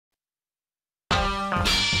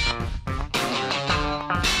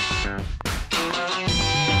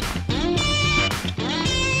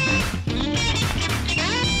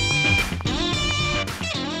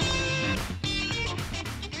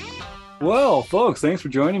Well, folks, thanks for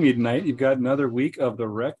joining me tonight. You've got another week of the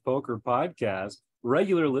Rec Poker podcast.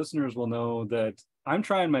 Regular listeners will know that I'm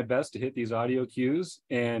trying my best to hit these audio cues,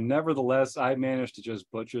 and nevertheless, I managed to just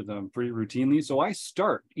butcher them pretty routinely. So I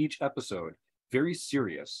start each episode very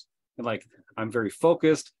serious. And I'm very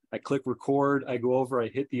focused. I click record, I go over, I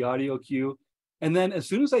hit the audio cue. And then as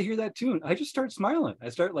soon as I hear that tune, I just start smiling. I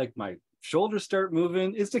start my shoulders start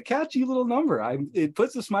moving. It's a catchy little number. It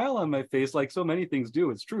puts a smile on my face like so many things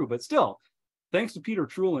do. It's true, but still, thanks to Peter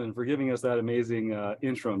Trulin for giving us that amazing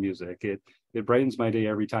intro music. It brightens my day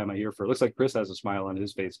every time I hear it. Looks like Chris has a smile on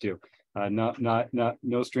his face too.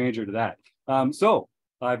 No stranger to that. So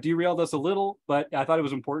I've derailed us a little, but I thought it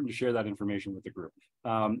was important to share that information with the group.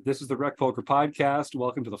 This is the Rec Poker podcast.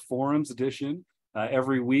 Welcome to the forums edition.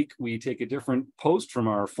 Every week we take a different post from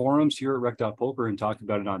our forums here at Rec.Poker and talk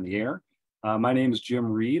about it on the air. My name is Jim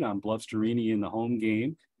Reed. I'm Bluffsterini in the home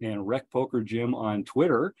game and Rec Poker Jim on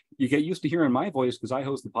Twitter. You get used to hearing my voice because I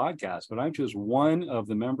host the podcast, but I'm just one of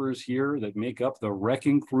the members here that make up the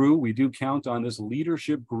Wrecking Crew. We do count on this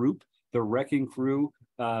leadership group, the Wrecking Crew,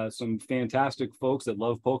 some fantastic folks that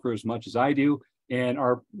love poker as much as I do. And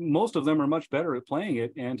most of them are much better at playing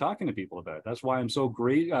it and talking to people about it. That's why I'm so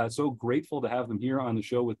grateful to have them here on the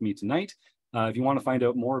show with me tonight. If you want to find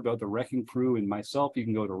out more about the Wrecking Crew and myself, you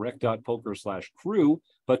can go to rec.poker/crew,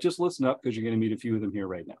 but just listen up because you're going to meet a few of them here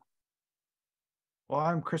right now. Well,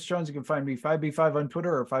 I'm Chris Jones. You can find me 5B5 on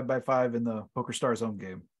Twitter or 5x5 in the Poker Stars home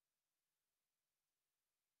game.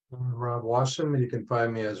 I'm Rob Washam. You can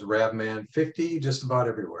find me as Rabman50 just about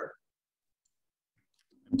everywhere.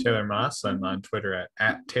 I'm Taylor Moss. I'm on Twitter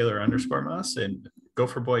at Taylor_Moss and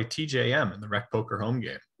Gopher Boy TJM in the Rec Poker home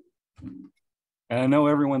game. And I know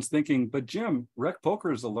everyone's thinking, but Jim, Rec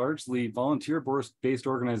Poker is a largely volunteer-based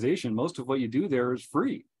organization. Most of what you do there is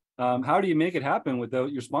free. How do you make it happen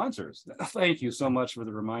without your sponsors? Thank you so much for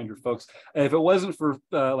the reminder, folks. If it wasn't for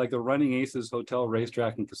the Running Aces Hotel,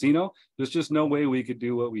 Racetrack, and Casino, there's just no way we could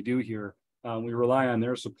do what we do here. We rely on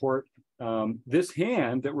their support. This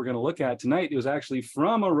hand that we're going to look at tonight is actually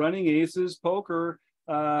from a Running Aces poker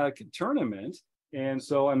tournament. And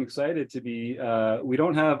so I'm excited to be, we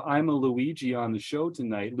don't have ImaLouigi on the show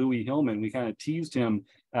tonight, Louis Hillman. We kind of teased him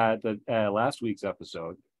at the last week's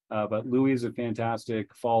episode, but Louis is a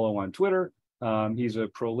fantastic follow on Twitter. He's a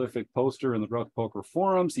prolific poster in the Rec Poker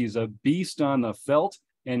forums. He's a beast on the felt,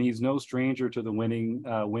 and he's no stranger to the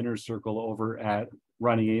winners circle over at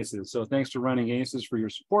Running Aces. So thanks to Running Aces for your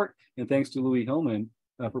support, and thanks to Louis Hillman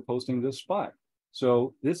for posting this spot.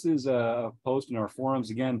 So this is a post in our forums.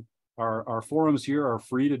 Again, our forums here are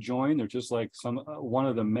free to join. They're just like one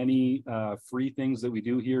of the many free things that we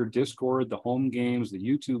do here: Discord, the home games, the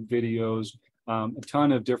YouTube videos, a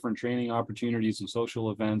ton of different training opportunities and social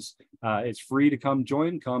events. It's free to come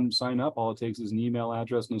join, come sign up. All it takes is an email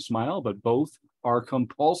address and a smile, but both are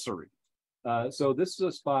compulsory. So this is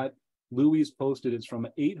a spot Louis posted. It's from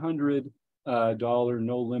an $800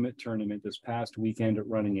 no limit tournament this past weekend at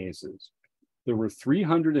Running Aces. There were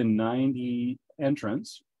 390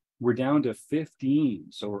 entrants. We're down to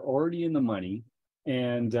 15, so we're already in the money,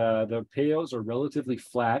 and the payouts are relatively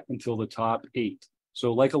flat until the top 8.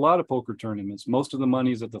 So like a lot of poker tournaments, most of the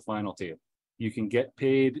money is at the final table. You can get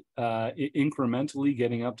paid incrementally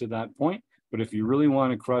getting up to that point, but if you really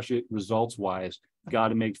want to crush it results-wise, you got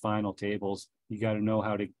to make final tables. You got to know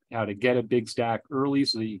how to get a big stack early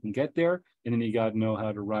so that you can get there, and then you got to know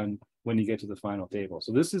how to run when you get to the final table.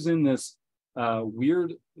 So this is in this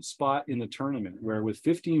weird spot in the tournament where with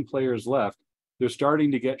 15 players left, they're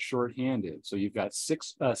starting to get shorthanded. So you've got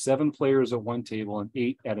 7 players at one table and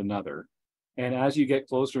 8 at another. And as you get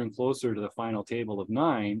closer and closer to the final table of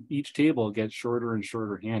 9, each table gets shorter and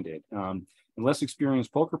shorter handed. And less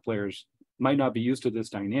experienced poker players might not be used to this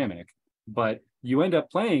dynamic, but you end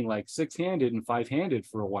up playing like 6-handed and 5-handed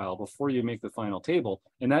for a while before you make the final table.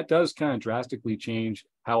 And that does kind of drastically change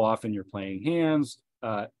how often you're playing hands,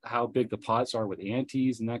 how big the pots are with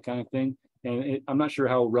antes and that kind of thing. And I'm not sure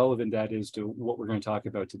how relevant that is to what we're going to talk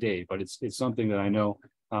about today, but it's something that I know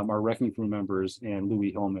our Wrecking Crew members and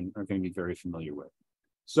Louis Hillman are going to be very familiar with.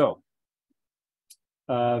 So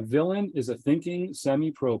Villain is a thinking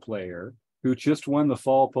semi-pro player who just won the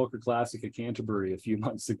Fall Poker Classic at Canterbury a few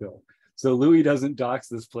months ago. So Louis doesn't dox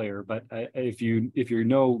this player, but if you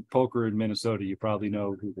know poker in Minnesota, you probably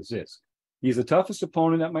know who this is. He's the toughest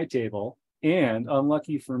opponent at my table, and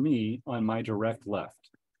unlucky for me, on my direct left.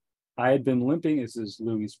 I had been limping, this is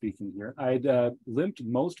Louis speaking here, I'd limped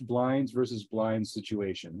most blinds versus blinds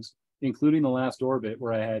situations, including the last orbit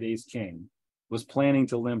where I had ace-king, was planning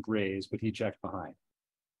to limp raise, but he checked behind.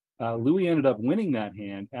 Louis ended up winning that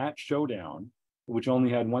hand at Showdown, which only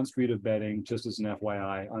had one street of betting, just as an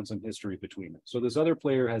FYI, on some history between them. So this other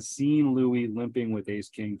player has seen Louis limping with ace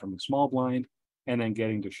king from the small blind and then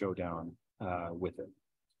getting to showdown with it.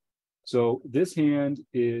 So this hand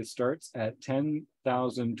starts at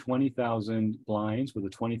 10,000, 20,000 blinds with a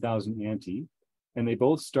 20,000 ante, and they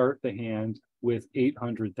both start the hand with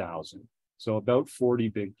 800,000. So about 40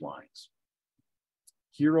 big blinds.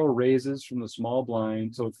 Hero raises from the small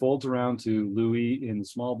blind, so it folds around to Louis in the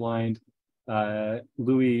small blind.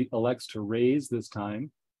 Louis elects to raise this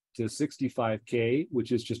time to 65K,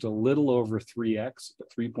 which is just a little over 3x,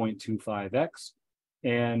 3.25x.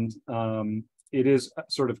 And it is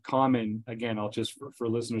sort of common, again, I'll just, for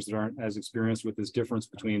listeners that aren't as experienced with this difference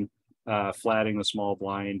between flatting the small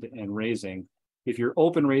blind and raising. If you're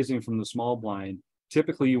open raising from the small blind,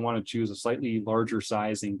 typically you want to choose a slightly larger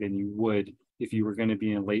sizing than you would if you were going to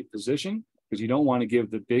be in late position, because you don't want to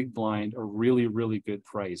give the big blind a really, really good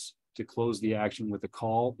price to close the action with a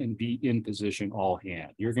call and be in position all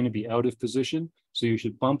hand. You're going to be out of position, so you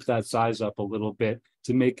should bump that size up a little bit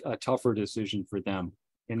to make a tougher decision for them.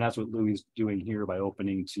 And that's what Louis is doing here by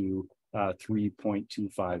opening to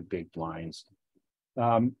 3.25 big blinds.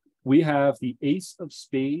 We have the ace of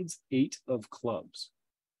spades, 8 of clubs.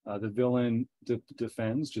 The villain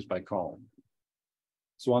defends just by calling.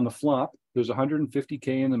 So on the flop, there's 150K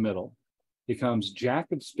in the middle. It comes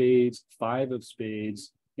jack of spades, 5 of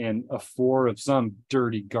spades, and a 4 of some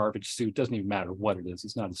dirty garbage suit. Doesn't even matter what it is.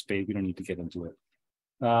 It's not a spade. We don't need to get into it.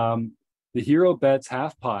 The hero bets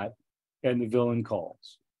half pot and the villain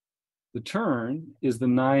calls. The turn is the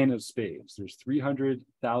 9 of spades. There's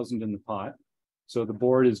 300,000 in the pot. So the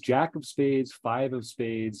board is jack of spades, 5 of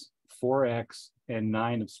spades, 4x, and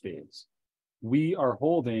 9 of spades. We are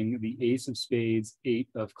holding the ace of spades, 8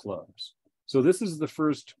 of clubs. So this is the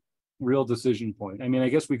first real decision point. I mean, I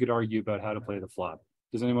guess we could argue about how to play the flop.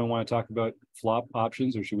 Does anyone want to talk about flop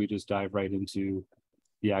options, or should we just dive right into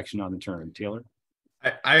the action on the turn? Taylor?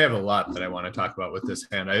 I have a lot that I want to talk about with this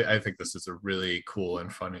hand. I think this is a really cool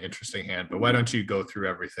and fun and interesting hand, but why don't you go through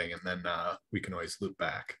everything and then we can always loop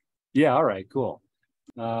back. Yeah, all right, cool.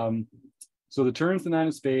 So the turn's the 9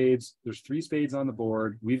 of spades. There's 3 spades on the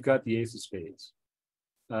board. We've got the ace of spades.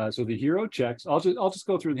 So the hero checks. I'll just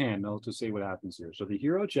go through the hand. I'll just say what happens here. So the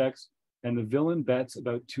hero checks and the villain bets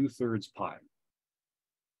about 2/3 pot.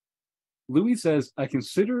 Louis says, I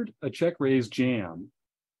considered a check raise jam,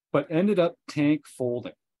 but ended up tank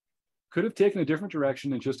folding. Could have taken a different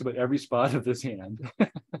direction in just about every spot of this hand.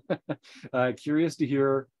 Curious to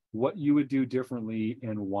hear what you would do differently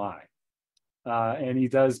and why. And he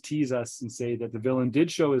does tease us and say that the villain did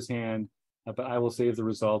show his hand, but I will save the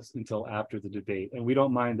results until after the debate. And we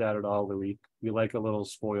don't mind that at all, Louis. We like a little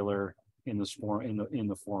spoiler in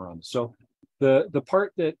the forum. So the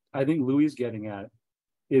part that I think Louis is getting at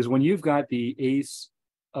is when you've got the ace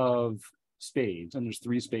of spades, and there's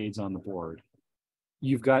 3 spades on the board,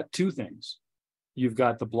 you've got 2 things. You've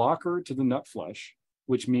got the blocker to the nut flush,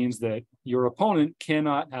 which means that your opponent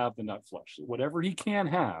cannot have the nut flush. Whatever he can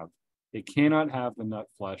have, they cannot have the nut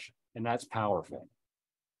flush, and that's powerful.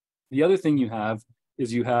 The other thing you have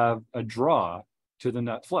is you have a draw to the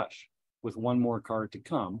nut flush with 1 more card to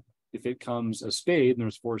come. If it comes a spade, and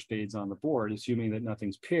there's 4 spades on the board, assuming that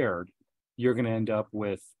nothing's paired, you're going to end up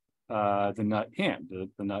with the nut hand,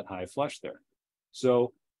 the nut high flush there.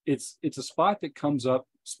 So it's a spot that comes up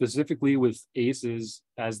specifically with aces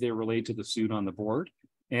as they relate to the suit on the board,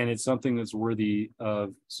 and it's something that's worthy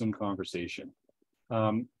of some conversation.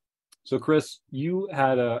 So Chris, you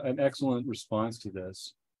had an excellent response to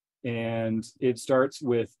this, and it starts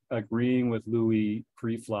with agreeing with Louis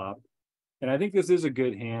pre-flop. And I think this is a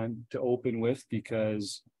good hand to open with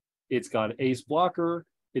because it's got ace blocker.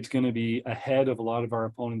 It's going to be ahead of a lot of our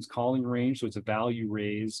opponents' calling range, so it's a value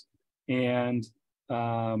raise. And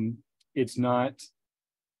it's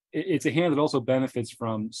a hand that also benefits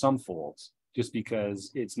from some folds, just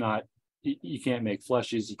because it's not, you can't make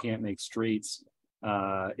flushes, you can't make straights.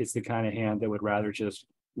 It's the kind of hand that would rather just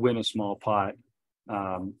win a small pot.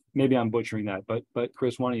 Maybe I'm butchering that, but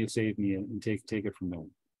Chris, why don't you save me and take it from there?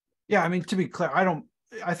 Yeah, I mean, to be clear,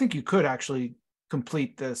 I think you could actually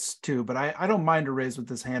complete this too, but I don't mind a raise with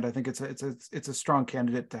this hand. I think it's a strong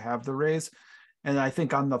candidate to have the raise. And I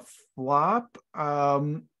think on the flop,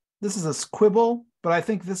 this is a squibble, but I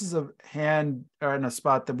think this is a hand in a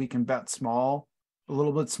spot that we can bet small, a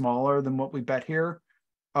little bit smaller than what we bet here.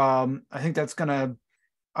 I think that's going to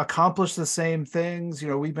accomplish the same things. You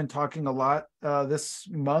know, we've been talking a lot this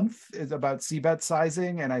month is about c-bet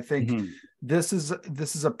sizing, and I think this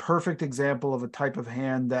is a perfect example of a type of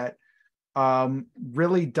hand that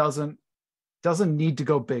really doesn't need to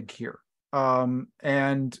go big here.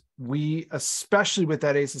 And we, especially with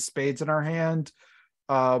that ace of spades in our hand,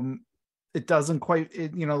 it doesn't quite,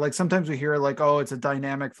 like sometimes we hear like, oh, it's a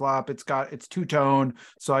dynamic flop. It's two-tone,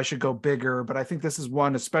 so I should go bigger. But I think this is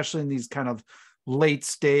one, especially in these kind of late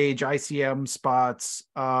stage ICM spots,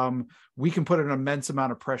 we can put an immense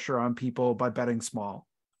amount of pressure on people by betting small.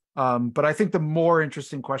 But I think the more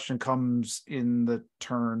interesting question comes in the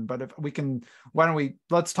turn. But if we can,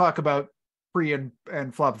 let's talk about pre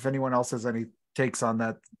and flop if anyone else has any takes on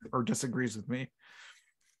that or disagrees with me.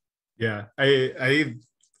 Yeah, I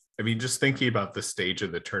mean, just thinking about the stage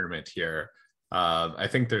of the tournament here, I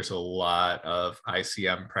think there's a lot of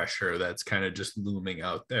ICM pressure that's kind of just looming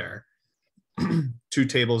out there. 2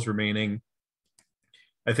 tables remaining.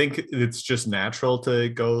 I think it's just natural to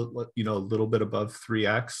go, a little bit above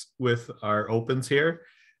 3x with our opens here.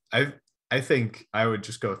 I think I would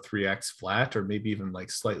just go 3x flat, or maybe even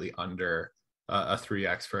like slightly under a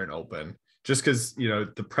 3x for an open, just because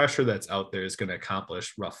the pressure that's out there is going to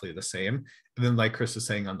accomplish roughly the same. And then, like Chris is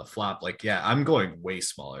saying on the flop, like, yeah, I'm going way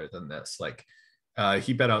smaller than this. Like,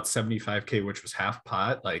 he bet out 75K, which was half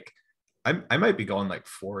pot. Like, I might be going like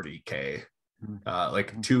 40K.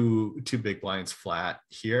 Like two big blinds flat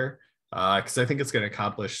here, because I think it's going to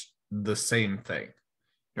accomplish the same thing.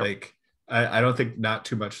 Yep. Like, I don't think not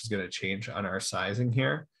too much is going to change on our sizing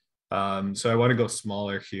here. So I want to go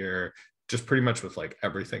smaller here, just pretty much with like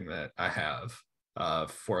everything that I have,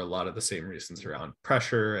 for a lot of the same reasons around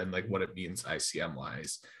pressure and like what it means ICM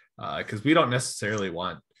wise, because we don't necessarily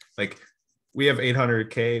want, like, we have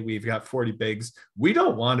 800K, we've got 40 bigs. We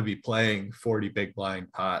don't want to be playing 40 big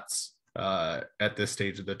blind pots at this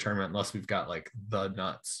stage of the tournament unless we've got like the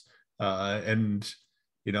nuts. And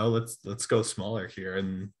let's go smaller here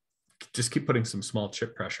and just keep putting some small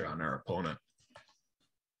chip pressure on our opponent.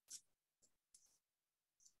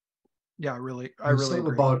 Yeah, I really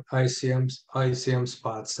agree about ICM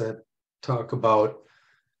spots that talk about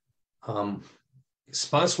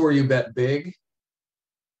spots where you bet big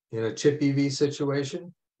in a chip EV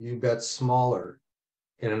situation, you bet smaller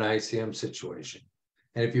in an ICM situation.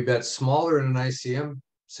 And if you bet smaller in an ICM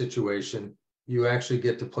situation, you actually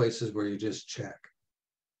get to places where you just check.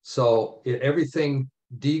 So everything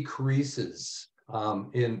decreases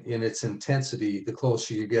in its intensity the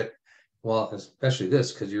closer you get. Well, especially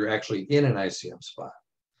this, because you're actually in an ICM spot.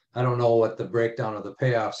 I don't know what the breakdown of the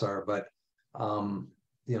payoffs are, but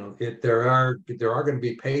there are going to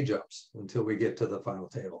be page ups until we get to the final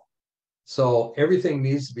table. So everything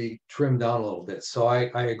needs to be trimmed down a little bit. So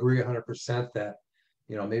I agree 100% that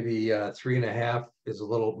maybe 3.5 is a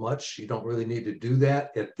little much. You don't really need to do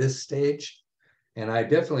that at this stage. And I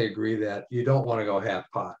definitely agree that you don't want to go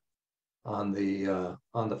half pot on the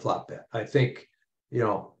flop bet. I think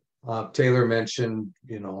Taylor mentioned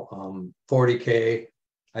 40K.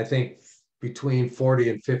 I think between 40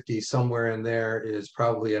 and 50, somewhere in there, is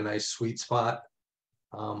probably a nice sweet spot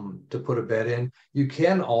to put a bet in. You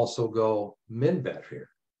can also go min bet here.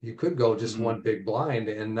 You could go just one big blind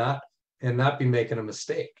and not be making a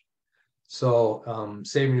mistake. So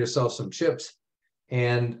saving yourself some chips.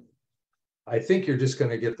 And I think you're just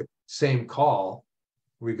going to get the same call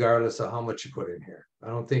regardless of how much you put in here. I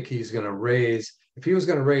don't think he's going to raise. If he was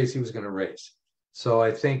going to raise, he was going to raise. So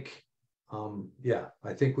I think,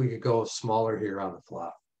 I think we could go smaller here on the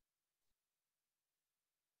flop.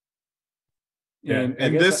 Yeah,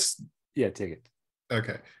 and this, take it.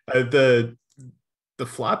 Okay. The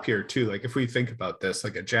flop here too, like if we think about this,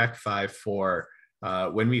 like a jack 5-4,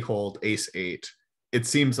 when we hold ace 8, it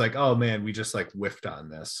seems like, oh man, we just like whiffed on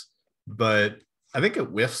this. But I think it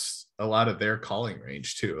whiffs a lot of their calling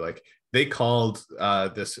range too. Like they called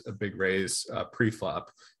this a big raise pre-flop.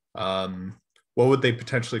 What would they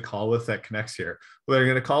potentially call with that connects here? Well, they're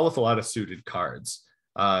going to call with a lot of suited cards.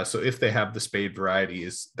 So if they have the spade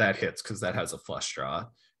varieties, that hits because that has a flush draw.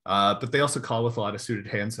 But they also call with a lot of suited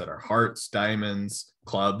hands that are hearts, diamonds,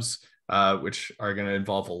 clubs, which are going to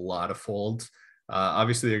involve a lot of folds.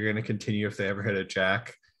 Obviously, they're going to continue if they ever hit a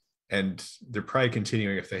jack, and they're probably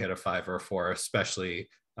continuing if they hit a 5 or a 4, especially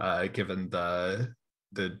given the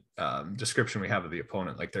description we have of the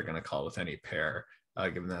opponent. Like they're going to call with any pair,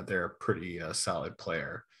 given that they're a pretty solid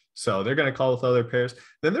player. So they're going to call with other pairs.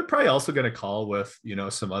 Then they're probably also going to call with,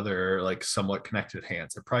 some other like somewhat connected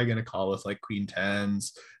hands. They're probably going to call with like queen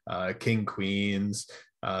 10s, king queens,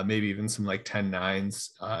 maybe even some like 10-9s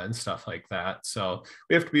and stuff like that. So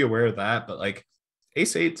we have to be aware of that. But like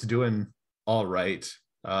ace 8's doing all right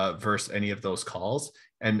versus any of those calls,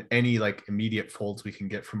 and any like immediate folds we can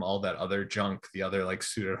get from all that other junk, the other like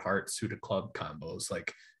suited heart, suited club combos.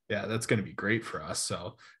 Like, yeah, that's going to be great for us.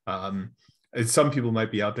 So And some people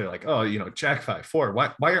might be out there like, oh, Jack 5-4,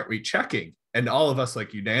 why aren't we checking? And all of us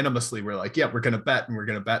like unanimously we're like, yeah, we're going to bet, and we're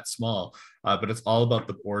going to bet small. But it's all about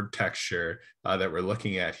the board texture that we're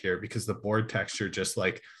looking at here, because the board texture just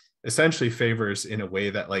like essentially favors in a way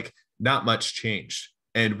that like not much changed.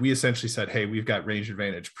 And we essentially said, hey, we've got range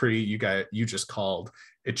advantage you just called.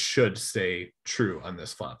 It should stay true on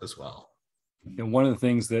this flop as well. And one of the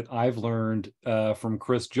things that I've learned from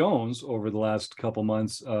Chris Jones over the last couple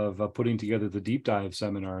months of putting together the deep dive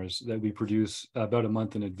seminars that we produce about a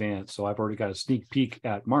month in advance, so I've already got a sneak peek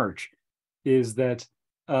at March, is that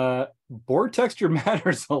board texture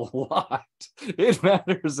matters a lot. It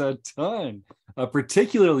matters a ton,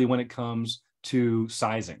 particularly when it comes to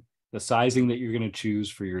sizing, the sizing that you're going to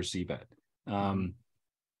choose for your c-bet.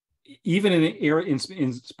 Even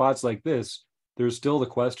in spots like this, there's still the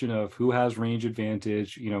question of who has range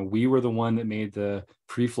advantage. We were the one that made the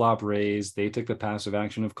pre-flop raise. They took the passive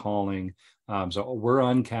action of calling. So we're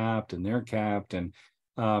uncapped and they're capped. And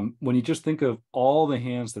when you just think of all the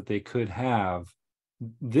hands that they could have,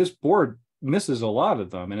 this board misses a lot of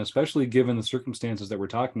them. And especially given the circumstances that we're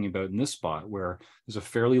talking about in this spot, where there's a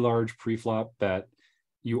fairly large pre-flop bet,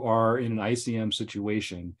 you are in an ICM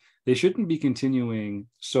situation, they shouldn't be continuing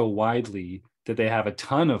so widely that they have a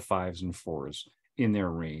ton of 5s and 4s in their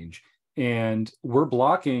range. And we're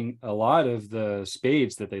blocking a lot of the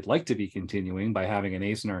spades that they'd like to be continuing by having an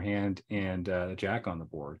ace in our hand and a jack on the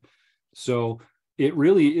board. So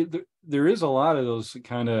there is a lot of those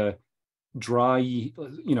kind of dry,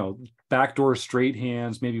 backdoor straight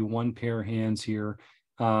hands, maybe one pair hands here.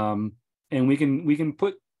 And we can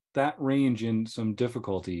put that range in some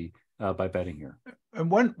difficulty by betting here.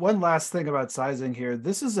 And one last thing about sizing here,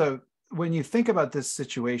 when you think about this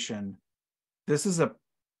situation, this is a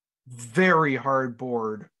very hard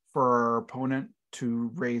board for our opponent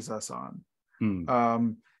to raise us on.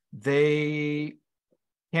 They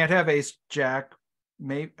can't have ace jack.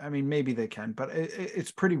 Maybe they can, but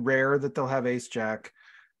it's pretty rare that they'll have ace jack.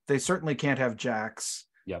 They certainly can't have jacks.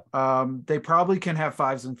 Yep. They probably can have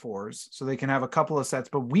 5s and 4s, so they can have a couple of sets,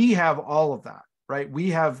 but we have all of that, right? We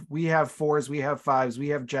have 4s, we have 5s, we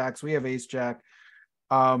have jacks, we have ace jack.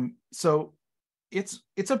 So it's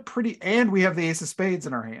a pretty, and we have the ace of spades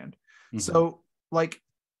in our hand. So like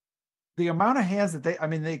the amount of hands that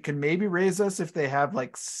they can maybe raise us if they have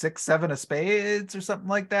like 6, 7 of spades or something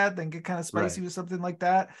like that, then get kind of spicy with something like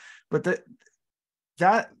that. But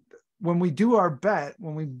that when we do our bet,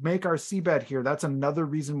 when we make our C bet here, that's another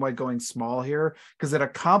reason why going small here, because it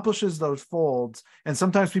accomplishes those folds. And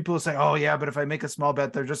sometimes people will say, oh yeah, but if I make a small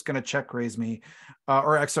bet, they're just going to check raise me,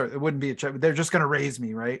 sorry, it wouldn't be a check, they're just going to raise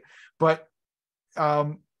me, right? But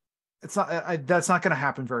it's not, that's not going to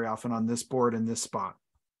happen very often on this board in this spot.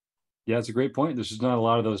 Yeah, it's a great point. There's just not a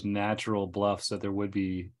lot of those natural bluffs that there would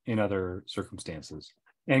be in other circumstances.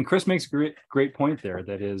 And Chris makes a great point there.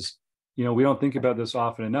 That is, we don't think about this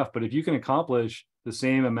often enough, but if you can accomplish the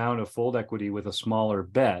same amount of fold equity with a smaller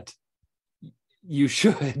bet, you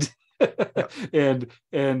should. And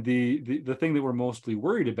the thing that we're mostly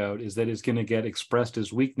worried about is that it's going to get expressed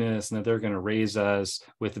as weakness and that they're going to raise us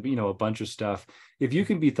with a bunch of stuff. If you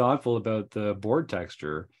can be thoughtful about the board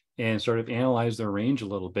texture and sort of analyze their range a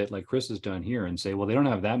little bit, like Chris has done here, and say, well, they don't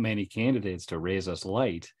have that many candidates to raise us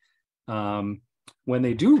light. When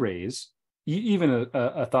they do raise, even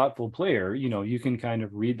a thoughtful player, you can kind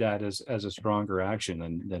of read that as a stronger action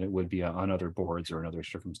than it would be on other boards or in other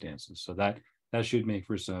circumstances. So that should make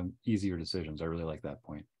for some easier decisions. I really like that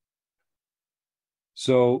point.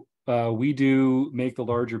 So we do make the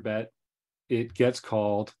larger bet. It gets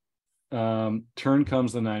called. Turn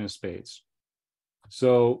comes the 9 of spades.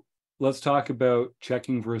 So let's talk about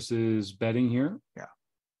checking versus betting here.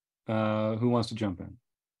 Yeah. Who wants to jump in?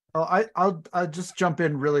 Well, I'll just jump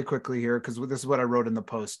in really quickly here, because this is what I wrote in the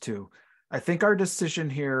post too. I think our decision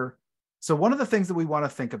here. So one of the things that we want to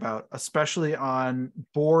think about, especially on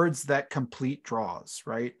boards that complete draws,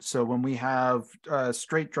 right? So when we have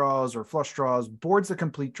straight draws or flush draws, boards that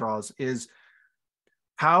complete draws, is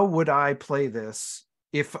how would I play this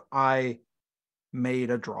if I made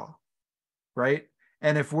a draw, right?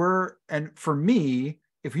 And for me,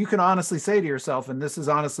 if you can honestly say to yourself, and this is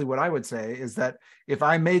honestly what I would say, is that if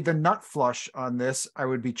I made the nut flush on this, I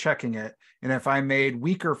would be checking it. And if I made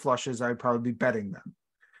weaker flushes, I'd probably be betting them.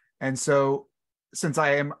 And so since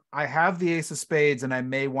I have the ace of spades and I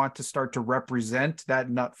may want to start to represent that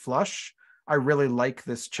nut flush, I really like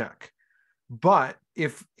this check. But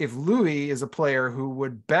if Louis is a player who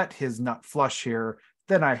would bet his nut flush here,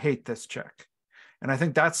 then I hate this check. And I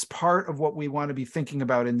think that's part of what we want to be thinking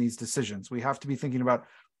about in these decisions. We have to be thinking about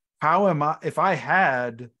if I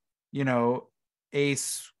had,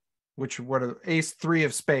 ace which what are ace three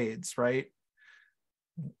of spades, right?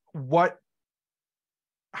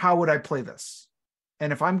 How would I play this?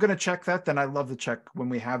 And if I'm going to check that, then I love the check when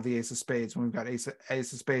we have the ace of spades, when we've got ace of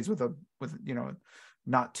spades with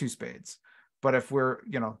not two spades. But if we're,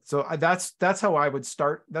 so that's how I would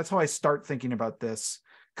start. That's how I start thinking about this,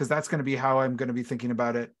 because that's going to be how I'm going to be thinking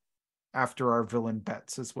about it after our villain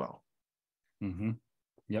bets as well. Mm-hmm.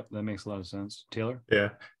 Yep, that makes a lot of sense. Taylor?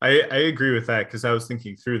 Yeah, I agree with that, because I was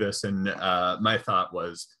thinking through this, and my thought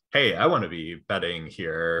was, hey, I want to be betting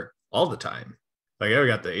here all the time. Like, I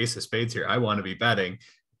got the ace of spades here. I want to be betting.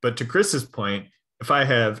 But to Chris's point, if I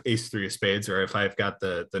have ace three of spades, or if I've got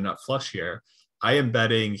the nut flush here, I am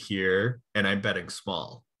betting here, and I'm betting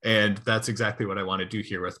small. And that's exactly what I want to do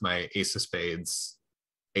here with my ace of spades,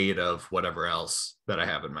 eight of whatever else that I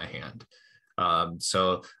have in my hand.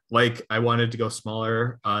 So like, I wanted to go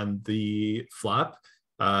smaller on the flop.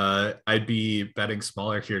 I'd be betting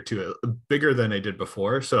smaller here too, bigger than I did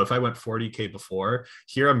before. So if I went 40K before,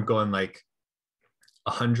 here I'm going like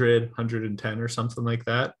 100, 110 or something like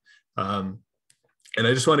that. And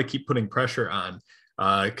I just want to keep putting pressure on,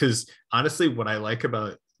 because honestly, what I like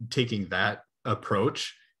about taking that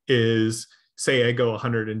approach is, say I go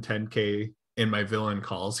 110K in my villain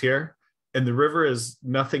calls here, and the river is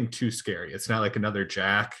nothing too scary. It's not like another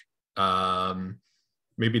jack,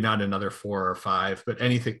 maybe not another 4 or 5, but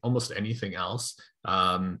almost anything else.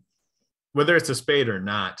 Whether it's a spade or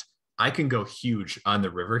not, I can go huge on the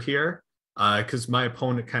river here, because my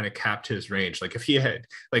opponent kind of capped his range. Like, if he had,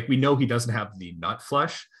 like, we know he doesn't have the nut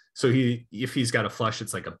flush, so if he's got a flush,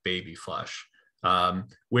 it's like a baby flush.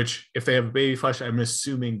 Which, if they have a baby flush, I'm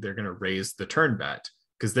assuming they're going to raise the turn bet,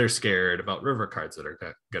 because they're scared about river cards that are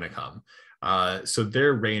going to come. So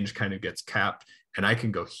their range kind of gets capped, and I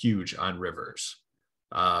can go huge on rivers.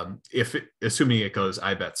 Assuming it goes,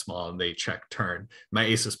 I bet small and they check turn, my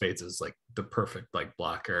ace of spades is like the perfect like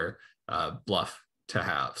blocker bluff to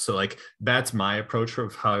have. So like, that's my approach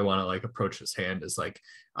of how I want to like approach this hand, is like,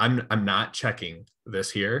 I'm not checking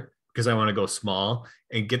this here, because I want to go small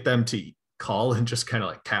and get them to call and just kind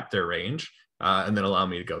of like tap their range, and then allow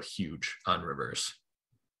me to go huge on rivers.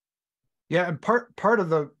 Yeah, and part of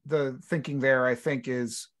the thinking there, I think,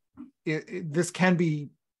 is this can be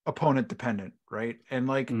opponent dependent, right? And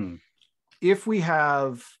like, if we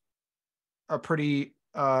have a pretty,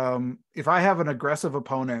 if I have an aggressive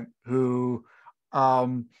opponent who,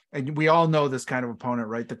 and we all know this kind of opponent,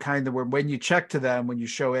 right? The kind that, where when you check to them, when you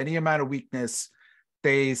show any amount of weakness,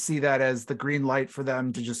 they see that as the green light for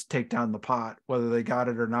them to just take down the pot, whether they got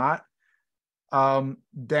it or not.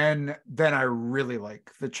 Then I really like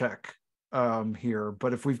the check here.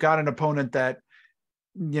 But if we've got an opponent that,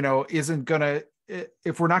 isn't gonna,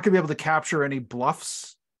 if we're not gonna be able to capture any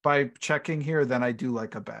bluffs by checking here, then I do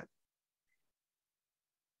like a bet.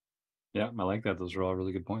 Yeah, I like that. Those are all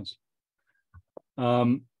really good points.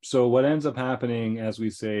 So what ends up happening, as we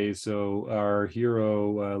say, so our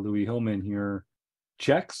hero, Louis Hillman here,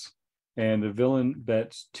 checks, and the villain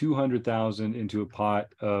bets 200,000 into a pot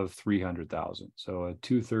of 300,000. So a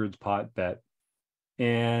 2/3 pot bet.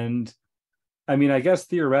 And I mean, I guess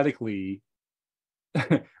theoretically,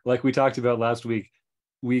 like we talked about last week,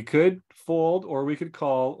 we could fold, or we could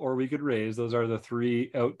call, or we could raise. Those are the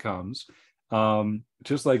three outcomes.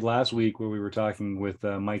 Just like last week where we were talking with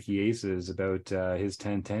Mikey Aces about his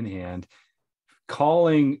 10-10 hand,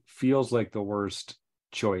 calling feels like the worst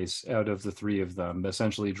choice out of the three of them,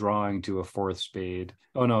 essentially drawing to a fourth spade.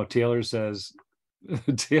 Oh no, Taylor says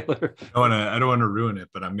Taylor. I don't want to ruin it,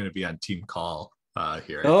 but I'm going to be on team call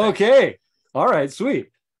here. Okay. All right, sweet.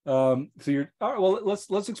 So you're all right, well,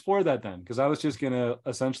 let's explore that then, because I was just gonna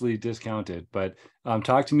essentially discount it, but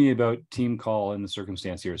talk to me about team call in the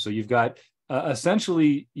circumstance here. So you've got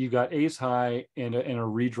essentially you've got ace high and a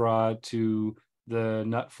redraw to the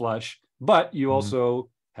nut flush, but you also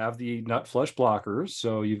have the nut flush blockers,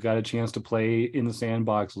 so you've got a chance to play in the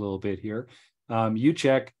sandbox a little bit here. You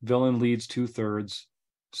check, villain leads 2/3.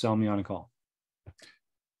 Sell me on a call.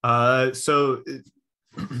 So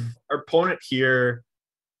our opponent here,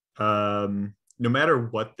 no matter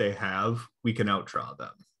what they have, we can outdraw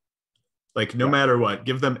them. Like, no matter what,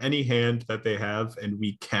 give them any hand that they have and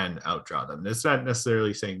we can outdraw them. It's not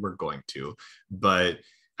necessarily saying we're going to, but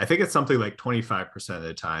I think it's something like 25% of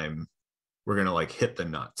the time we're going to like hit the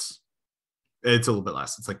nuts. It's a little bit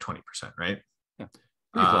less. It's like 20%, right? Yeah.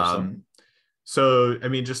 Pretty close, so, I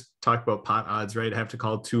mean, just talk about pot odds, right? I have to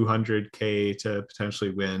call 200K to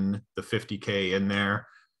potentially win the 50K in there.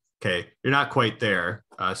 Okay, you're not quite there,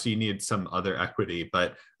 so you need some other equity,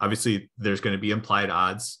 but obviously there's going to be implied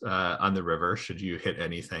odds on the river should you hit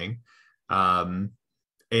anything. And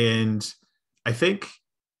I think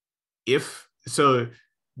if so,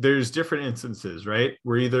 there's different instances, right?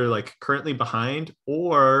 We're either like currently behind,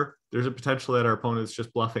 or there's a potential that our opponent's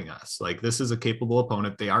just bluffing us. Like, this is a capable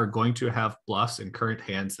opponent. They are going to have bluffs in current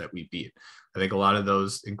hands that we beat. I think a lot of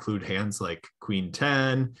those include hands like Queen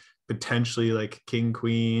 10, potentially like King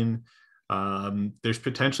Queen. There's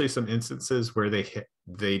potentially some instances where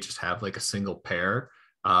they just have like a single pair,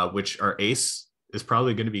 which our ace is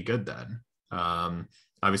probably going to be good then.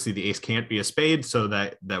 Obviously the ace can't be a spade, so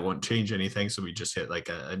that won't change anything. So we just hit like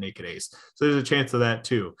a naked ace. So there's a chance of that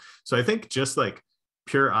too. So I think just like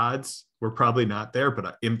pure odds, we're probably not there,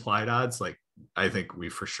 but implied odds, like I think we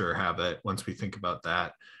for sure have it once we think about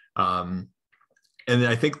that. And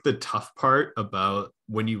I think the tough part about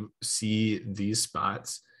when you see these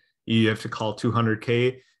spots, you have to call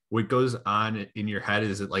 200K. What goes on in your head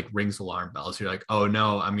is it like rings alarm bells. You're like, oh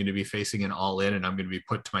no, I'm going to be facing an all in and I'm going to be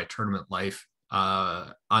put to my tournament life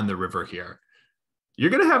on the river here.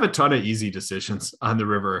 You're going to have a ton of easy decisions on the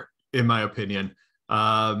river, in my opinion.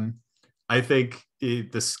 I think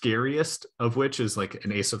the scariest of which is like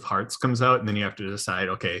an ace of hearts comes out, and then you have to decide,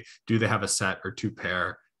 okay, do they have a set or two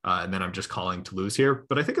pair? And then I'm just calling to lose here.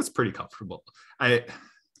 But I think it's pretty comfortable. I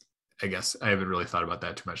guess I haven't really thought about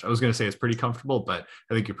that too much. I was going to say it's pretty comfortable, but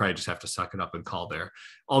I think you probably just have to suck it up and call there.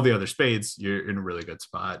 All the other spades, you're in a really good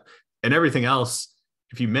spot. And everything else,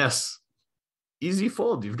 if you miss, easy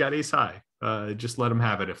fold. You've got ace high. Just let them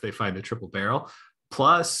have it if they find a triple barrel.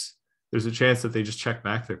 Plus, there's a chance that they just check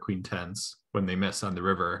back their queen tens when they miss on the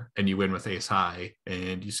river, and you win with ace high,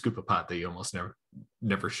 and you scoop a pot that you almost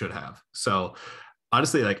never should have. So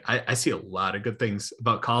honestly, like I see a lot of good things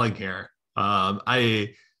about calling here.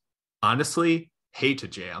 I honestly hate to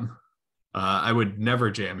jam. I would never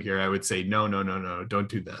jam here. I would say no, don't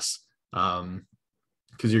do this.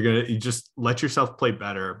 Because you just let yourself play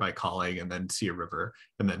better by calling and then see a river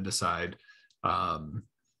and then decide. I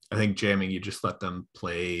think jamming, you just let them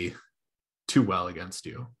play too well against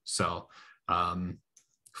you. So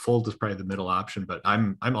fold is probably the middle option, but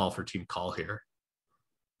I'm all for team call here.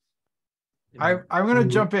 I'm going to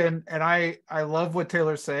jump in, and I love what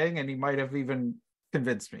Taylor's saying, and he might have even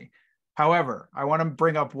convinced me. However, I want to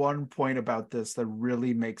bring up one point about this that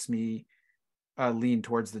really makes me lean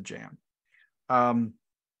towards the jam. And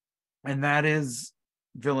that is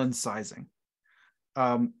villain sizing.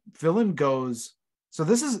 Villain goes, so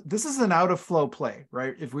this is an out of flow play,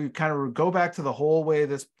 right? If we kind of go back to the whole way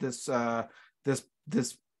this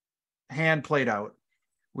hand played out,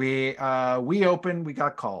 we opened, we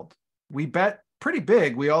got called. We bet pretty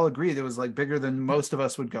big. We all agreed it was like bigger than most of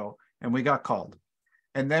us would go, and we got called.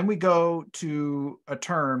 And then we go to a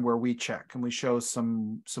turn where we check and we show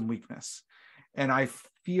some weakness. And I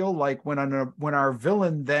feel like when our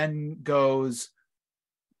villain then goes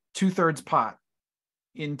 2/3 pot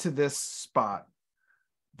into this spot,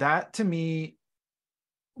 that to me,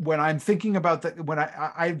 when I'm thinking about that, when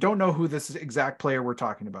I don't know who this exact player we're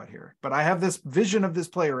talking about here, but I have this vision of this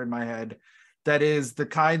player in my head that is the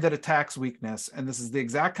kind that attacks weakness. And this is the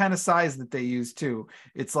exact kind of size that they use too.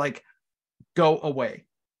 It's like, go away.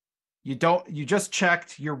 You just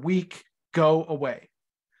checked, you're weak, go away.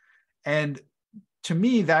 And to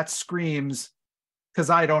me, that screams,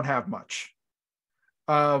 because I don't have much,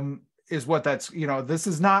 is what that's, this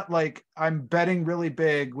is not like I'm betting really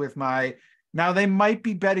big with now they might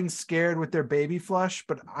be betting scared with their baby flush,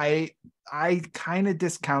 but I kind of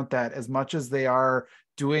discount that as much as they are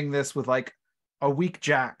doing this with like a weak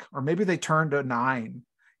jack, or maybe they turned a 9,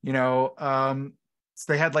 so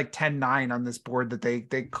they had like 10-9 on this board that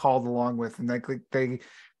they called along with, and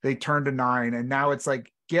they turned a 9, and now it's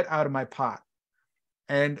like, get out of my pot.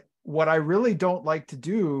 And what I really don't like to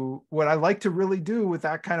do, what I like to really do with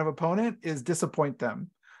that kind of opponent is disappoint them.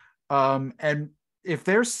 And if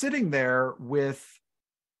they're sitting there with,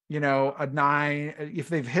 a 9, if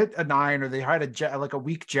they've hit a 9, or they had like a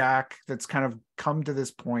weak jack that's kind of come to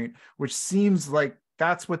this point, which seems like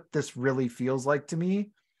that's what this really feels like to me,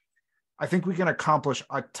 I think we can accomplish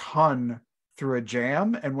a ton through a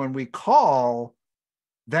jam. And when we call,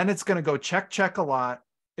 then it's going to go check a lot.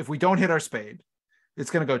 If we don't hit our spade,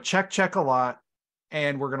 it's going to go check a lot,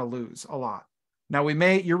 and we're going to lose a lot. Now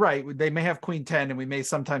you're right, they may have queen 10 and we may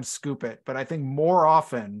sometimes scoop it, but I think more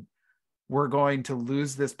often we're going to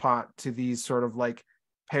lose this pot to these sort of like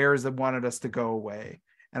pairs that wanted us to go away.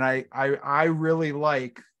 And I really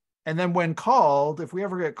like, and then when called, if we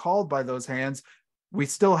ever get called by those hands, we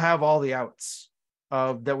still have all the outs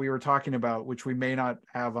that we were talking about, which we may not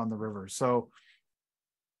have on the river. So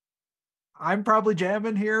I'm probably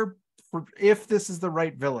jamming here if this is the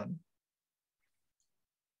right villain.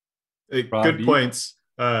 Good points.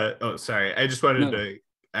 Sorry. I just wanted to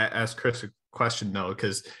ask Chris question though,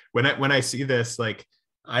 because when I see this, like,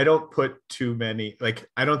 I don't put too many, like,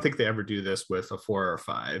 I don't think they ever do this with a 4 or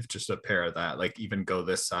 5, just a pair of that, like even go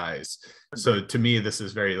this size. So to me, this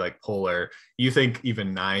is very like polar. You think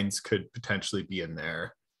even 9s could potentially be in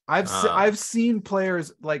there? I've seen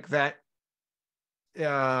players like that.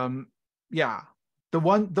 Yeah, the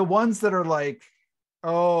ones that are like,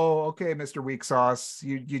 oh, okay, Mr. Weak Sauce,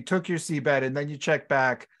 you took your C bet and then you check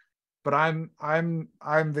back, but I'm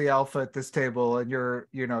the alpha at this table, and you're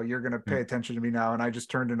gonna pay attention to me now, and I just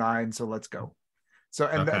turned a 9, so let's go. So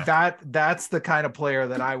and Okay. that's the kind of player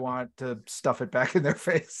that I want to stuff it back in their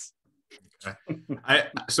face.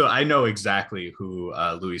 I know exactly who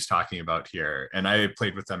Louis talking about here, and I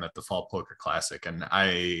played with them at the Fall Poker Classic, and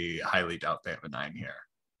I highly doubt they have a 9 here,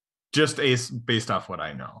 just based off what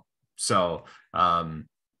I know. So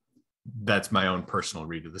that's my own personal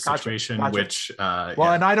read of the situation. Gotcha. Which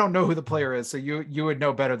and I don't know who the player is, so you would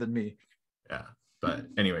know better than me. Yeah, but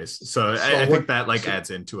anyways, so I think that like adds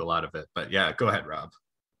into a lot of it. But yeah, go ahead, Rob.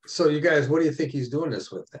 So you guys, what do you think he's doing this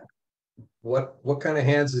with then? What kind of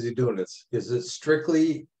hands is he doing this? Is it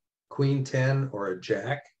strictly Queen 10 or a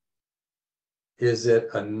Jack? Is it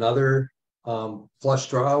another flush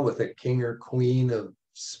draw with a king or queen of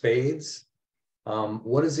spades?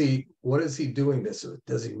 What is he doing this with?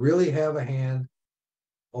 Does he really have a hand,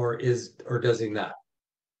 or does he not?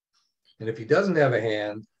 And if he doesn't have a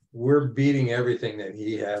hand, we're beating everything that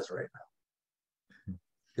he has right now.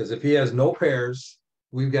 Because if he has no pairs,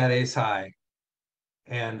 we've got ace high.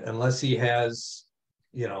 And unless he has,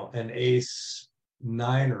 an ace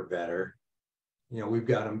 9 or better, we've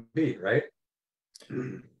got him beat, right?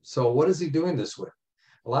 So what is he doing this with?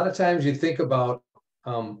 A lot of times you think about,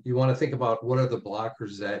 you want to think about what are the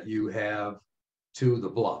blockers that you have to the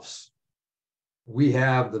bluffs. We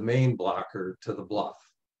have the main blocker to the bluff,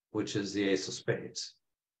 which is the ace of spades,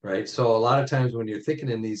 right? So a lot of times when you're thinking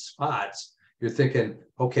in these spots, you're thinking,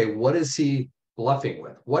 okay, what is he bluffing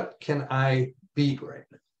with? What can I beat right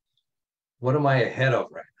now? What am I ahead of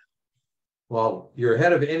right now? Well, you're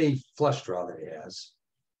ahead of any flush draw that he has.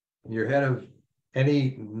 You're ahead of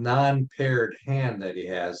any non-paired hand that he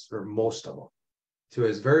has, or most of them. So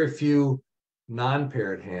there's very few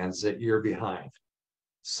non-paired hands that you're behind.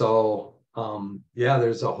 So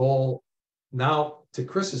there's a whole, now to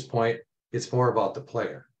Chris's point, it's more about the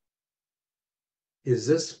player. Is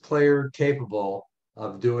this player capable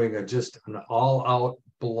of doing just an all-out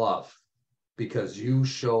bluff because you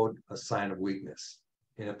showed a sign of weakness?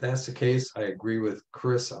 And if that's the case, I agree with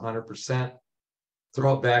Chris 100%.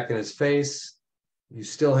 Throw it back in his face. You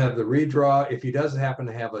still have the redraw. If he doesn't happen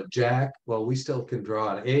to have a jack, well, we still can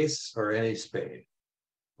draw an ace or any spade.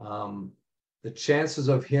 The chances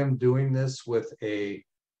of him doing this with a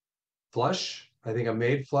flush, I think a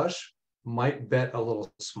made flush, might bet a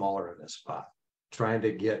little smaller in this spot, trying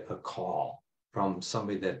to get a call from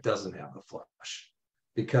somebody that doesn't have a flush,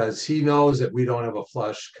 because he knows that we don't have a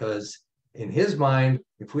flush, because in his mind,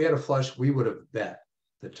 if we had a flush, we would have bet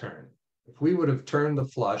the turn. If we would have turned the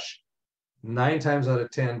flush, 9 times out of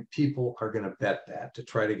 10, people are going to bet that to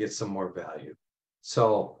try to get some more value.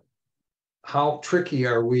 So how tricky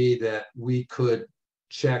are we that we could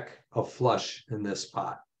check a flush in this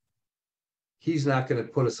spot? He's not going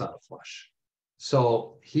to put us on a flush.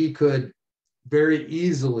 So he could very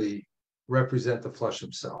easily represent the flush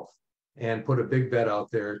himself and put a big bet out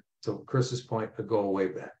there, to Chris's point, a go away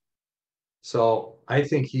bet. So I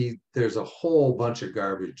think there's a whole bunch of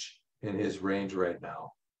garbage in his range right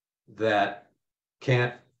now that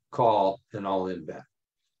can't call an all-in bet.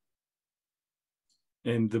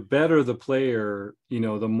 And the better the player,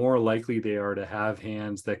 the more likely they are to have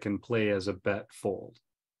hands that can play as a bet fold.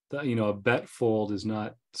 A bet fold is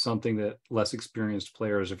not something that less experienced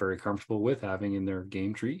players are very comfortable with having in their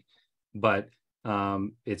game tree, but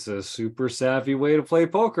it's a super savvy way to play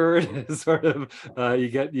poker. It's sort of you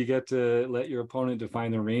get to let your opponent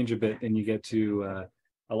define their range a bit, and you get to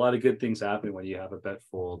a lot of good things happen when you have a bet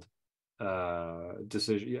fold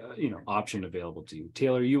decision, option available to you.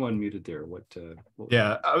 Taylor, you unmuted there. What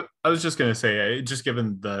yeah, I was just gonna say, just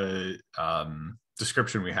given the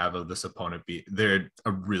description we have of this opponent, they're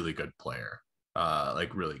a really good player,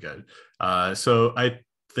 like really good. So I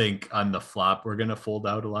think on the flop we're gonna fold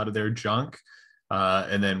out a lot of their junk,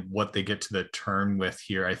 and then what they get to the turn with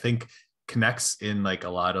here, I think connects in like a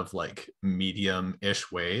lot of like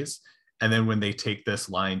medium-ish ways. And then when they take this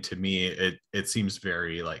line, to me, it seems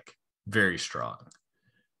very strong.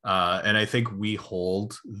 And I think we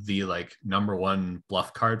hold the like number one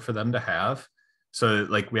bluff card for them to have. So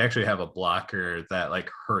like we actually have a blocker that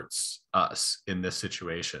like hurts us in this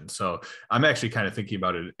situation. So I'm actually kind of thinking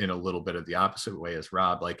about it in a little bit of the opposite way as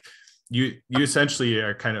Rob. Like you essentially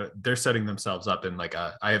are kind of, they're setting themselves up in like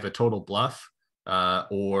I have a total bluff,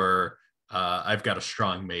 or I've got a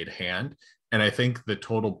strong made hand. And I think the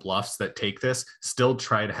total bluffs that take this still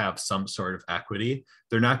try to have some sort of equity.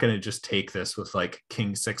 They're not going to just take this with like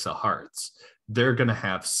king six of hearts. They're going to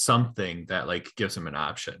have something that like gives them an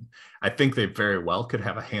option. I think they very well could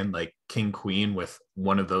have a hand like king queen with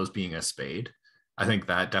one of those being a spade. I think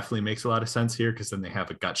that definitely makes a lot of sense here, because then they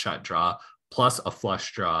have a gut shot draw plus a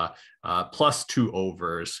flush draw, plus two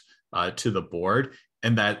overs to the board.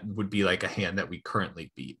 And that would be like a hand that we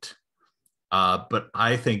currently beat. But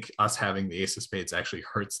I think us having the ace of spades actually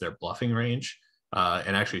hurts their bluffing range,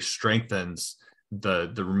 and actually strengthens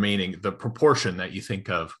the proportion that you think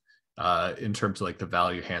of in terms of like the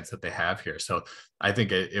value hands that they have here. So I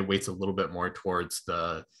think it weights a little bit more towards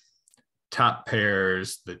the top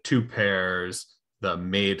pairs, the two pairs, the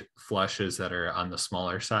made flushes that are on the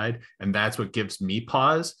smaller side. And that's what gives me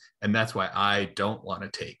pause. And that's why I don't want to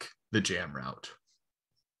take the jam route.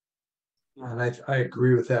 And I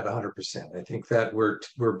agree with that 100%. I think that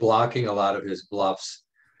we're blocking a lot of his bluffs.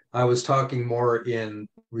 I was talking more in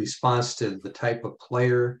response to the type of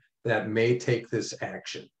player that may take this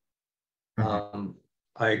action.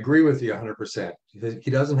 I agree with you 100%.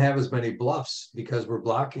 He doesn't have as many bluffs because we're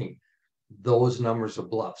blocking those numbers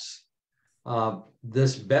of bluffs.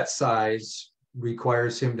 This bet size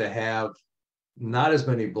requires him to have not as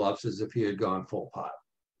many bluffs as if he had gone full pot,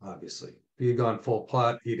 obviously. If he had gone full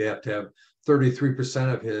pot, he'd have to have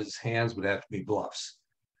 33% of his hands would have to be bluffs.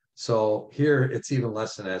 So here it's even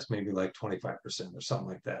less than that. It's maybe like 25% or something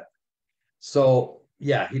like that. So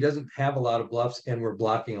yeah, he doesn't have a lot of bluffs, and we're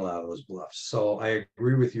blocking a lot of those bluffs. So I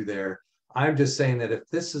agree with you there. I'm just saying that if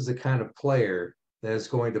this is the kind of player that is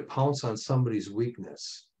going to pounce on somebody's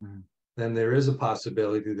weakness, then there is a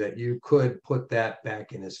possibility that you could put that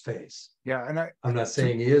back in his face. Yeah, and I'm not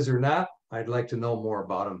saying he is or not. I'd like to know more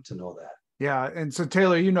about him to know that. Yeah, and so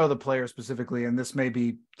Taylor, you know the player specifically, and this may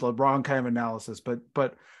be the wrong kind of analysis,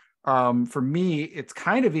 but for me, it's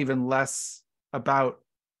kind of even less about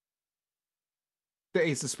the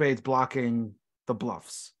ace of spades blocking the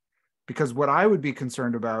bluffs, because what I would be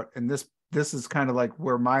concerned about, and this is kind of like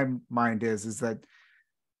where my mind is that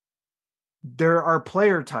there are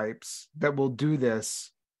player types that will do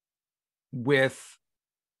this with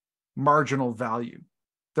marginal value.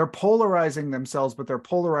 They're polarizing themselves, but they're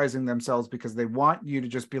polarizing themselves because they want you to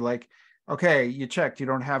just be like, okay, you checked, you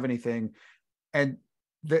don't have anything. And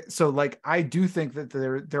so like, I do think that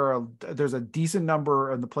there's a decent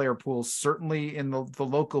number in the player pool, certainly in the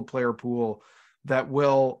local player pool, that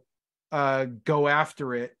will go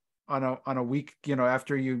after it on a week,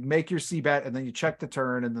 after you make your C bet and then you check the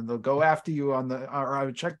turn, and then they'll go after you or I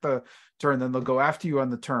would check the turn, then they'll go after you on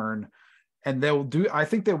the turn. And I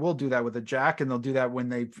think they will do that with a jack, and they'll do that when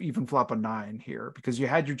they even flop a 9 here, because you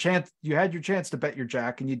had your chance to bet your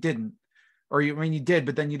jack and you didn't, or you did,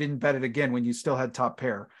 but then you didn't bet it again when you still had top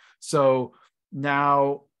pair. So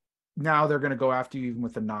now they're going to go after you even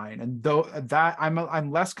with a 9. And though that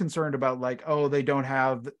I'm less concerned about like, oh, they don't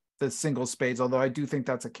have the single spades, although I do think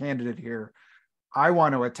that's a candidate here. I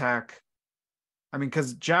want to attack. I mean,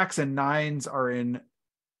 because jacks and 9s are in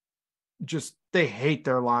just, they hate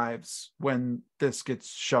their lives when this gets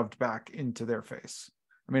shoved back into their face.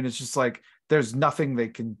 I mean, it's just like, there's nothing they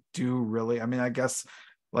can do really. I mean, I guess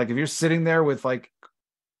like if you're sitting there with like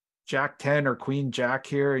jack 10 or queen jack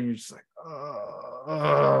here, and you're just like,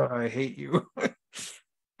 I hate you.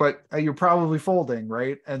 But you're probably folding,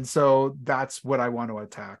 right? And so that's what I want to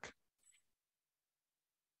attack.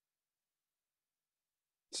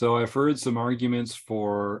 So I've heard some arguments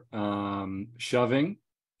for shoving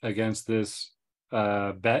against this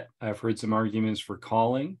bet. I've heard some arguments for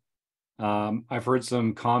calling. I've heard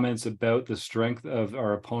some comments about the strength of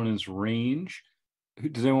our opponent's range.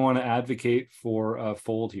 Does anyone want to advocate for a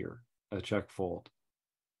fold here, a check fold?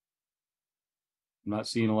 I'm not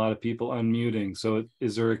seeing a lot of people unmuting. So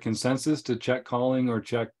is there a consensus to check calling or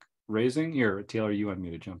check raising? Here, Taylor, you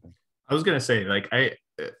unmuted, jumping. I was going to say, like,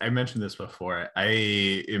 I mentioned this before.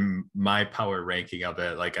 In my power ranking of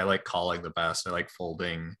it, like, I like calling the best. I like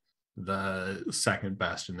folding the second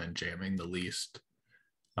best, and then jamming the least.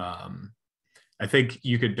 I think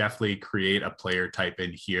you could definitely create a player type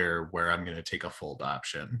in here where I'm going to take a fold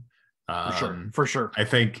option. For sure. I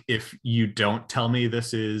think if you don't tell me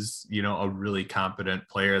this is, a really competent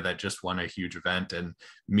player that just won a huge event, and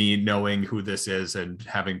me knowing who this is and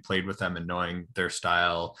having played with them and knowing their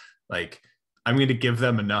style, like, I'm going to give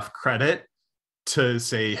them enough credit to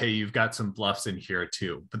say, hey, you've got some bluffs in here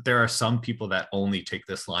too. But there are some people that only take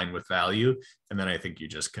this line with value. And then I think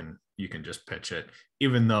you you can just pitch it,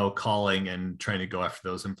 even though calling and trying to go after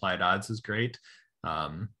those implied odds is great.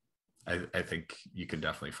 I think you can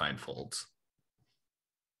definitely find folds.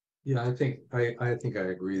 Yeah, I think I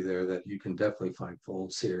agree there that you can definitely find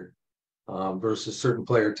folds here versus certain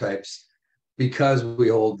player types, because we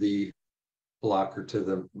hold the blocker to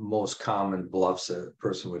the most common bluffs that a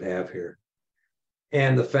person would have here.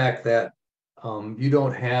 And the fact that you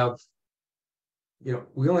don't have,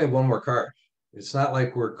 we only have one more card. It's not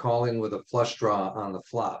like we're calling with a flush draw on the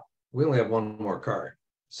flop. We only have one more card.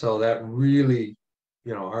 So that really,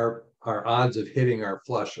 our odds of hitting our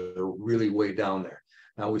flush are really way down there.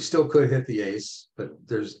 Now, we still could hit the ace, but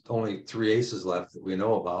there's only 3 aces left that we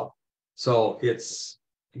know about. So it's,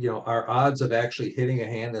 our odds of actually hitting a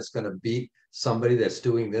hand that's going to beat somebody that's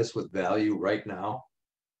doing this with value right now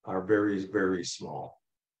are very, very small.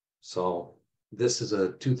 So this is a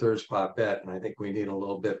 2/3 pot bet, and I think we need a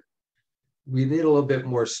little bit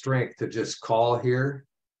more strength to just call here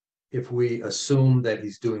if we assume that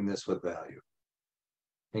he's doing this with value.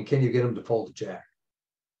 And can you get him to fold a jack?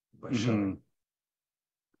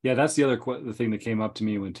 Yeah, that's the thing that came up to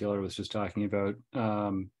me when Taylor was just talking about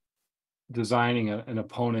designing an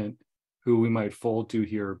opponent who we might fold to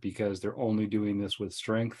here because they're only doing this with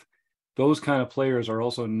strength. Those kind of players are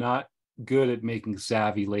also not good at making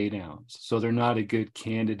savvy laydowns, so they're not a good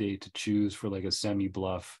candidate to choose for like a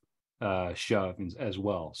semi-bluff shove as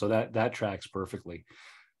well. So that tracks perfectly.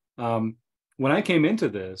 When I came into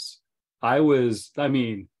this,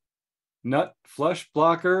 nut flush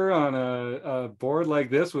blocker on a board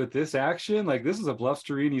like this with this action, like this is a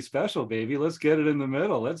Bluffsterini special, baby. Let's get it in the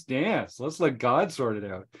middle. Let's dance. Let's let God sort it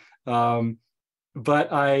out.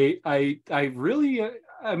 But I'm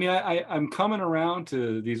coming around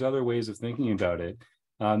to these other ways of thinking about it.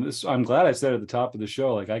 I'm glad I said at the top of the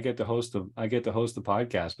show, like I get to host the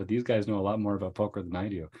podcast, but these guys know a lot more about poker than I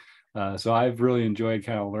do. So I've really enjoyed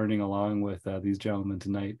kind of learning along with these gentlemen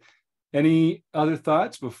tonight. Any other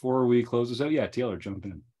thoughts before we close this out? Yeah, Taylor, jump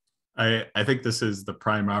in. I think this is the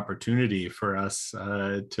prime opportunity for us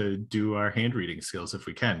to do our hand reading skills if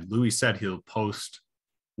we can. Louis said he'll post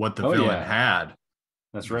what the villain had.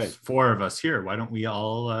 That's There's right. 4 of us here. Why don't we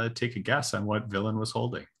all take a guess on what villain was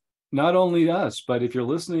holding? Not only us, but if you're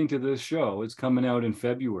listening to this show, it's coming out in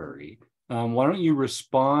February. Why don't you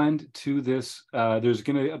respond to this? There's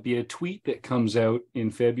going to be a tweet that comes out in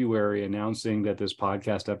February announcing that this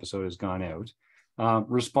podcast episode has gone out.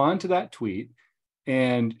 Respond to that tweet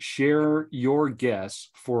and share your guess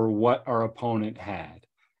for what our opponent had.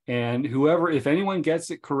 And if anyone gets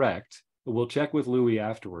it correct, we'll check with Louis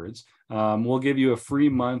afterwards. We'll give you a free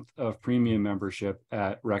month of premium membership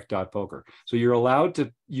at rec.poker. So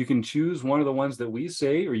you can choose one of the ones that we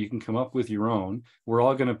say, or you can come up with your own. We're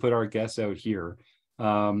all going to put our guess out here.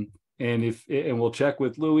 And we'll check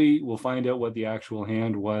with Louis. We'll find out what the actual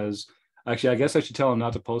hand was. Actually, I guess I should tell him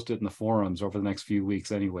not to post it in the forums over the next few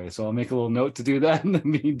weeks anyway. So I'll make a little note to do that in the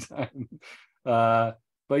meantime. But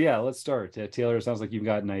yeah, let's start. Taylor, it sounds like you've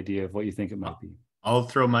got an idea of what you think it might be. I'll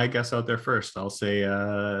throw my guess out there first. I'll say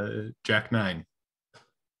Jack 9.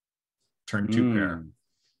 Turn 2 pair.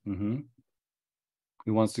 Mm-hmm.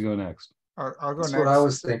 Who wants to go next? I'll go That's next. what I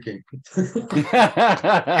was thinking.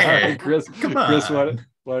 Hey, Chris, come on. Chris, what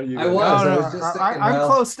are you? I was. No, was just thinking, I'm well-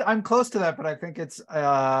 close. I'm close to that, but I think it's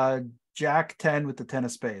Jack 10 with the 10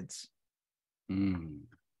 of spades,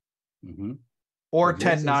 Mm-hmm. or Okay,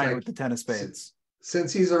 10 since 9 with the 10 of spades.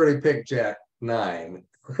 Since he's already picked Jack 9,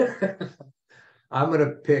 I'm going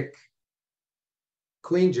to pick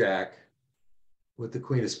Queen Jack with the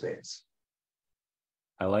Queen of Spades.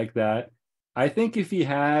 I like that. I think if he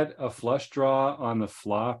had a flush draw on the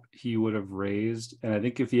flop, he would have raised. And I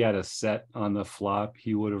think if he had a set on the flop,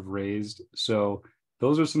 he would have raised. So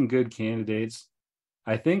those are some good candidates.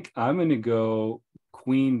 I think I'm going to go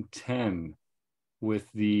Queen 10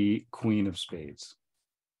 with the Queen of Spades.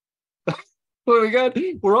 Well,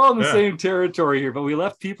 we're all in the same territory here, but we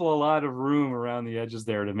left people a lot of room around the edges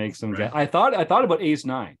there to make some guess. I thought about Ace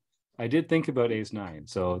 9. I did think about Ace 9,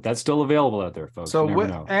 so that's still available out there, folks. So you never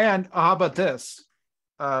know. and how about this?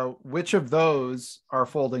 Which of those are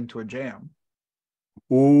folding to a jam?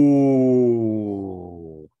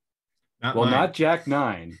 Ooh. Not Jack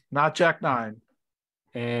 9. Not Jack 9.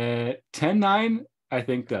 10-9, I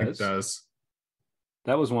think does. It does.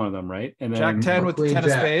 That was one of them, right? And then Jack 10 with the Queen 10 of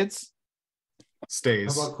Jack. spades.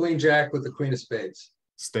 Stays. How about Queen Jack with the Queen of Spades?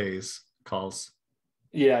 Stays. Calls.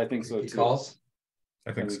 Yeah, I think so He too. calls?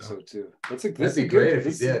 I think so. too. That'd be great if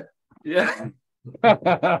he did. Yeah.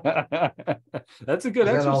 That's a good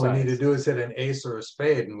Then exercise. all we need to do is hit an ace or a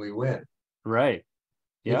spade and we win. Right.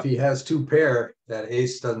 If Yep. he has 2 pair, that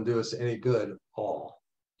ace doesn't do us any good at all.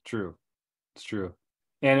 true. It's true.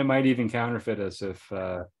 And it might even counterfeit us if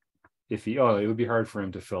he, it would be hard for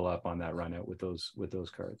him to fill up on that run out with those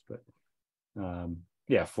cards. But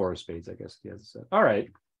yeah, 4 of spades, I guess he has a set. All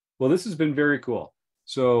right. Well, this has been very cool.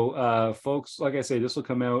 So folks, like I say, this will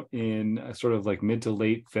come out in sort of like mid to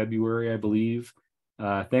late February, I believe.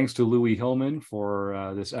 Thanks to Louis Hillman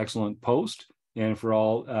for this excellent post and for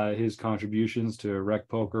all his contributions to Rec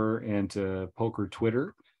Poker and to Poker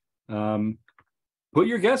Twitter. Put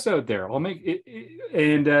your guests out there. I'll make it,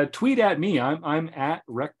 and tweet at me. I'm at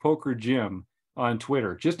Rec Poker Jim on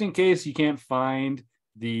Twitter, just in case you can't find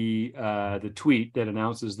the tweet that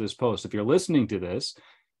announces this post. If you're listening to this,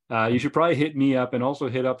 you should probably hit me up and also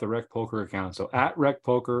hit up the Rec Poker account. So at Rec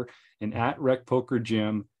Poker and at Rec Poker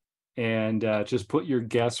Jim, and just put your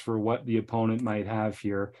guess for what the opponent might have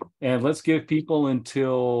here. And let's give people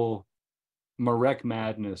until Marek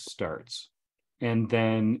Madness starts. And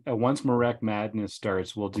then once Marek Madness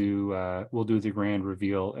starts, we'll do the grand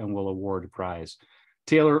reveal and we'll award a prize.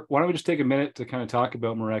 Taylor, why don't we just take a minute to kind of talk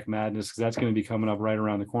about Marek Madness, because that's going to be coming up right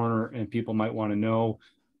around the corner, and people might want to know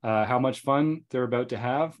how much fun they're about to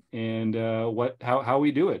have and how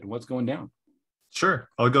we do it and what's going down. Sure,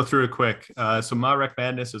 I'll go through it quick. So Marek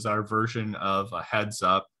Madness is our version of a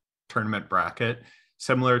heads-up tournament bracket,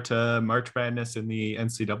 similar to March Madness in the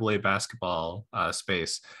NCAA basketball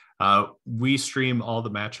space. We stream all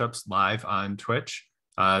the matchups live on Twitch.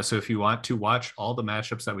 So if you want to watch all the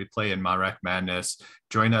matchups that we play in Marek Madness,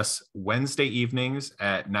 join us Wednesday evenings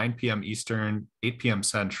at 9 p.m. Eastern, 8 p.m.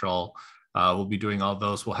 Central. We'll be doing all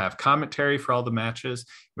those. We'll have commentary for all the matches.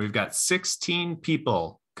 We've got 16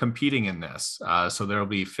 people competing in this. So there'll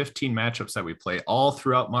be 15 matchups that we play all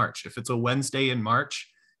throughout March. If it's a Wednesday in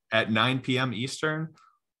March at 9 p.m. Eastern,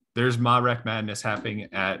 there's Marek Madness happening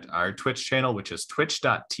at our Twitch channel, which is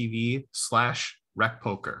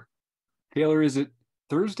twitch.tv/recpoker. Taylor, is it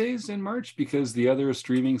Thursdays in March because the other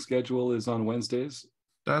streaming schedule is on Wednesdays?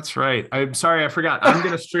 That's right. I'm sorry, I forgot. I'm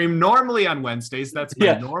going to stream normally on Wednesdays. That's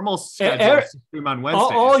my normal schedule to stream on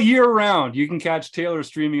Wednesdays. All year round, you can catch Taylor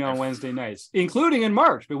streaming on Wednesday nights, including in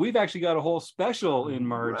March. But we've actually got a whole special in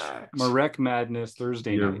March, Marek Madness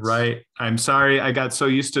Thursday nights. You're right. I'm sorry. I got so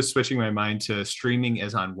used to switching my mind to streaming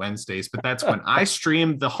is on Wednesdays, but that's when I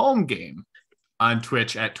stream the home game on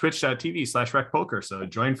Twitch at twitch.tv/recpoker. So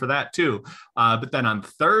join for that too. But then on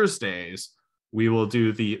Thursdays, we will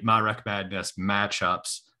do the Marek Madness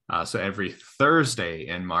matchups. So every Thursday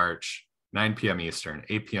in March, 9 p.m. Eastern,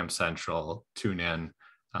 8 p.m. Central, tune in.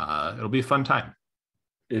 It'll be a fun time.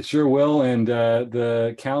 It sure will. And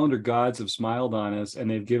the calendar gods have smiled on us, and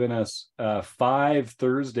they've given us 5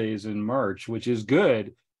 Thursdays in March, which is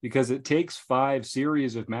good because it takes 5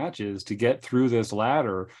 series of matches to get through this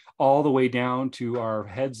ladder all the way down to our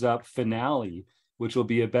heads up finale, which will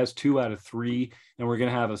be a best 2 out of 3. And we're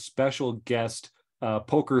going to have a special guest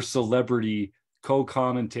poker celebrity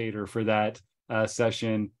co-commentator for that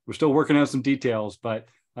session. We're still working out some details, but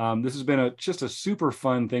this has been just a super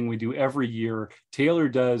fun thing we do every year. Taylor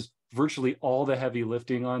does virtually all the heavy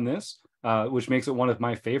lifting on this, which makes it one of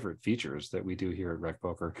my favorite features that we do here at Rec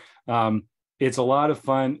Poker. It's a lot of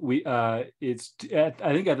fun. I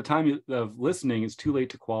think at the time of listening, it's too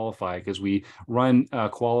late to qualify because we run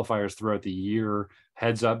qualifiers throughout the year,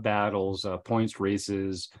 heads up battles, points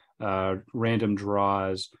races, random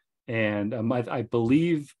draws. And I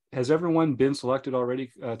believe, has everyone been selected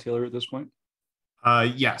already, Taylor, at this point?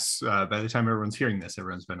 Yes. By the time everyone's hearing this,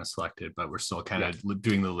 everyone's been selected, but we're still kind of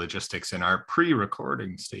doing the logistics in our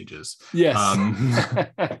pre-recording stages. Yes.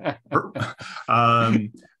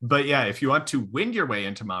 But yeah, if you want to win your way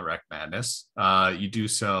into Marek Madness, you do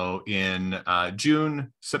so in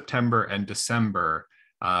June, September, and December.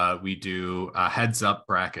 We do heads up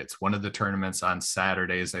brackets. One of the tournaments on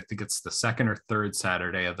Saturdays, I think it's the second or third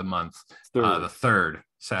Saturday of the month, the third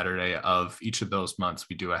Saturday of each of those months,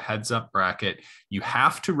 we do a heads up bracket. You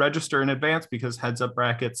have to register in advance because heads up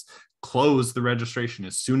brackets close the registration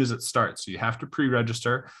as soon as it starts. So you have to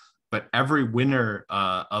pre-register, but every winner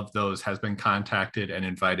of those has been contacted and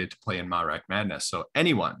invited to play in Marek Madness. So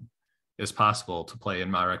anyone is possible to play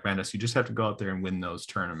in Marek Madness. You just have to go out there and win those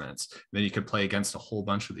tournaments. And then you can play against a whole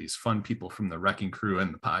bunch of these fun people from the Wrecking Crew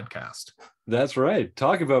and the podcast. That's right.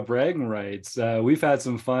 Talk about bragging rights. We've had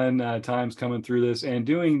some fun times coming through this and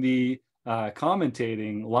doing the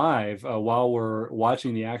commentating live while we're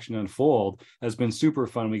watching the action unfold has been super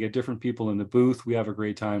fun. We get different people in the booth. We have a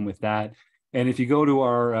great time with that. And if you go to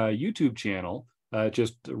our YouTube channel,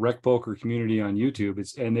 just Rec Poker Community on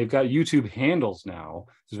YouTube. And they've got YouTube handles now.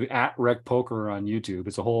 So at Rec Poker on YouTube.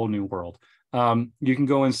 It's a whole new world. You can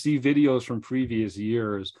go and see videos from previous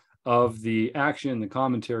years of the action, the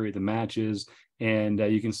commentary, the matches. And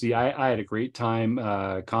you can see I had a great time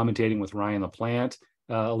commentating with Ryan LaPlante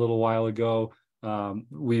a little while ago.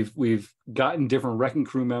 We've gotten different Wrecking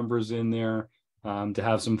Crew members in there to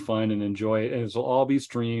have some fun and enjoy it. And this will all be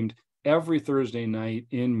streamed every Thursday night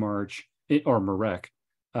in March, or Marek,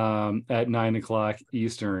 at 9 o'clock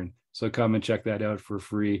Eastern. So come and check that out for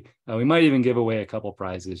free. We might even give away a couple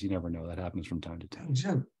prizes. You never know. That happens from time to time.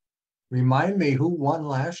 Jim, remind me who won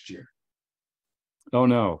last year. Oh,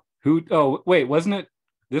 no. Who? Oh, wait, wasn't it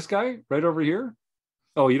this guy right over here?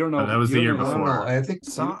 Oh, you don't know. No, that was You the don't year know. before. No, I think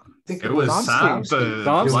It was Sam, Somsky. the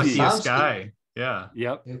Somsky. luckiest Somsky. guy. Yeah.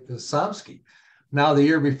 Yep. It was Somsky. Now the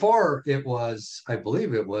year before it was, I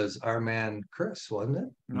believe it was our man Chris, wasn't it?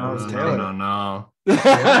 No, it's no, Taylor. no.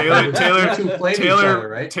 You two played each other,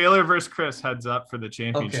 right? Taylor versus Chris heads up for the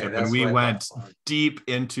championship, Okay, and that's we what I went thought. deep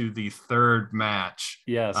into the third match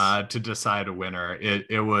Yes. to decide a winner.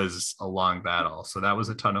 It was a long battle, so that was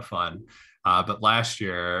a ton of fun. But last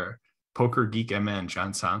year, Poker Geek MN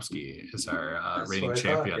John Somsky is our That's reigning what I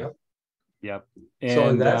thought, champion. yep. Yep. So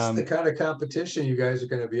And that's the kind of competition you guys are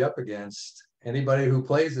going to be up against. Anybody who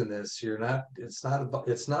plays in this, it's not a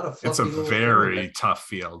It's fluffy a little very tournament. tough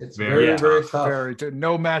field. It's Very, very, very tough. tough.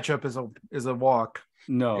 No matchup is a walk.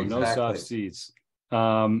 no Exactly. soft seats.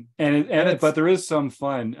 But there is some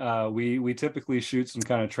fun. We typically shoot some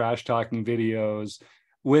kind of trash talking videos,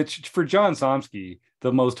 which for John Somsky,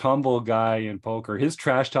 the most humble guy in poker, his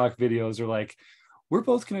trash talk videos are like, we're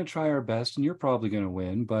both going to try our best and you're probably going to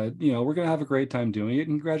win, but we're going to have a great time doing it. And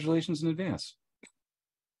congratulations in advance.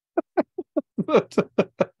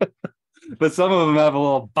 But some of them have a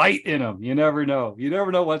little bite in them. You never know. You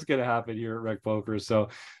never know what's going to happen here at Rec Poker. So,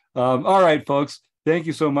 all right, folks. Thank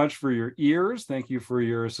you so much for your ears. Thank you for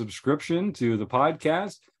your subscription to the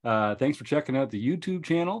podcast. Thanks for checking out the YouTube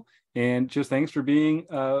channel. And just thanks for being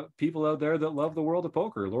people out there that love the world of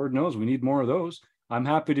poker. Lord knows we need more of those. I'm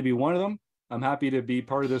happy to be one of them. I'm happy to be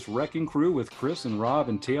part of this Wrecking Crew with Chris and Rob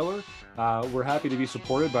and Taylor. We're happy to be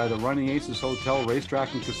supported by the Running Aces Hotel,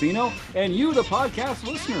 Racetrack, and Casino. And you, the podcast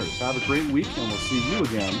listeners, have a great week, and we'll see you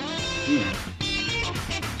again soon.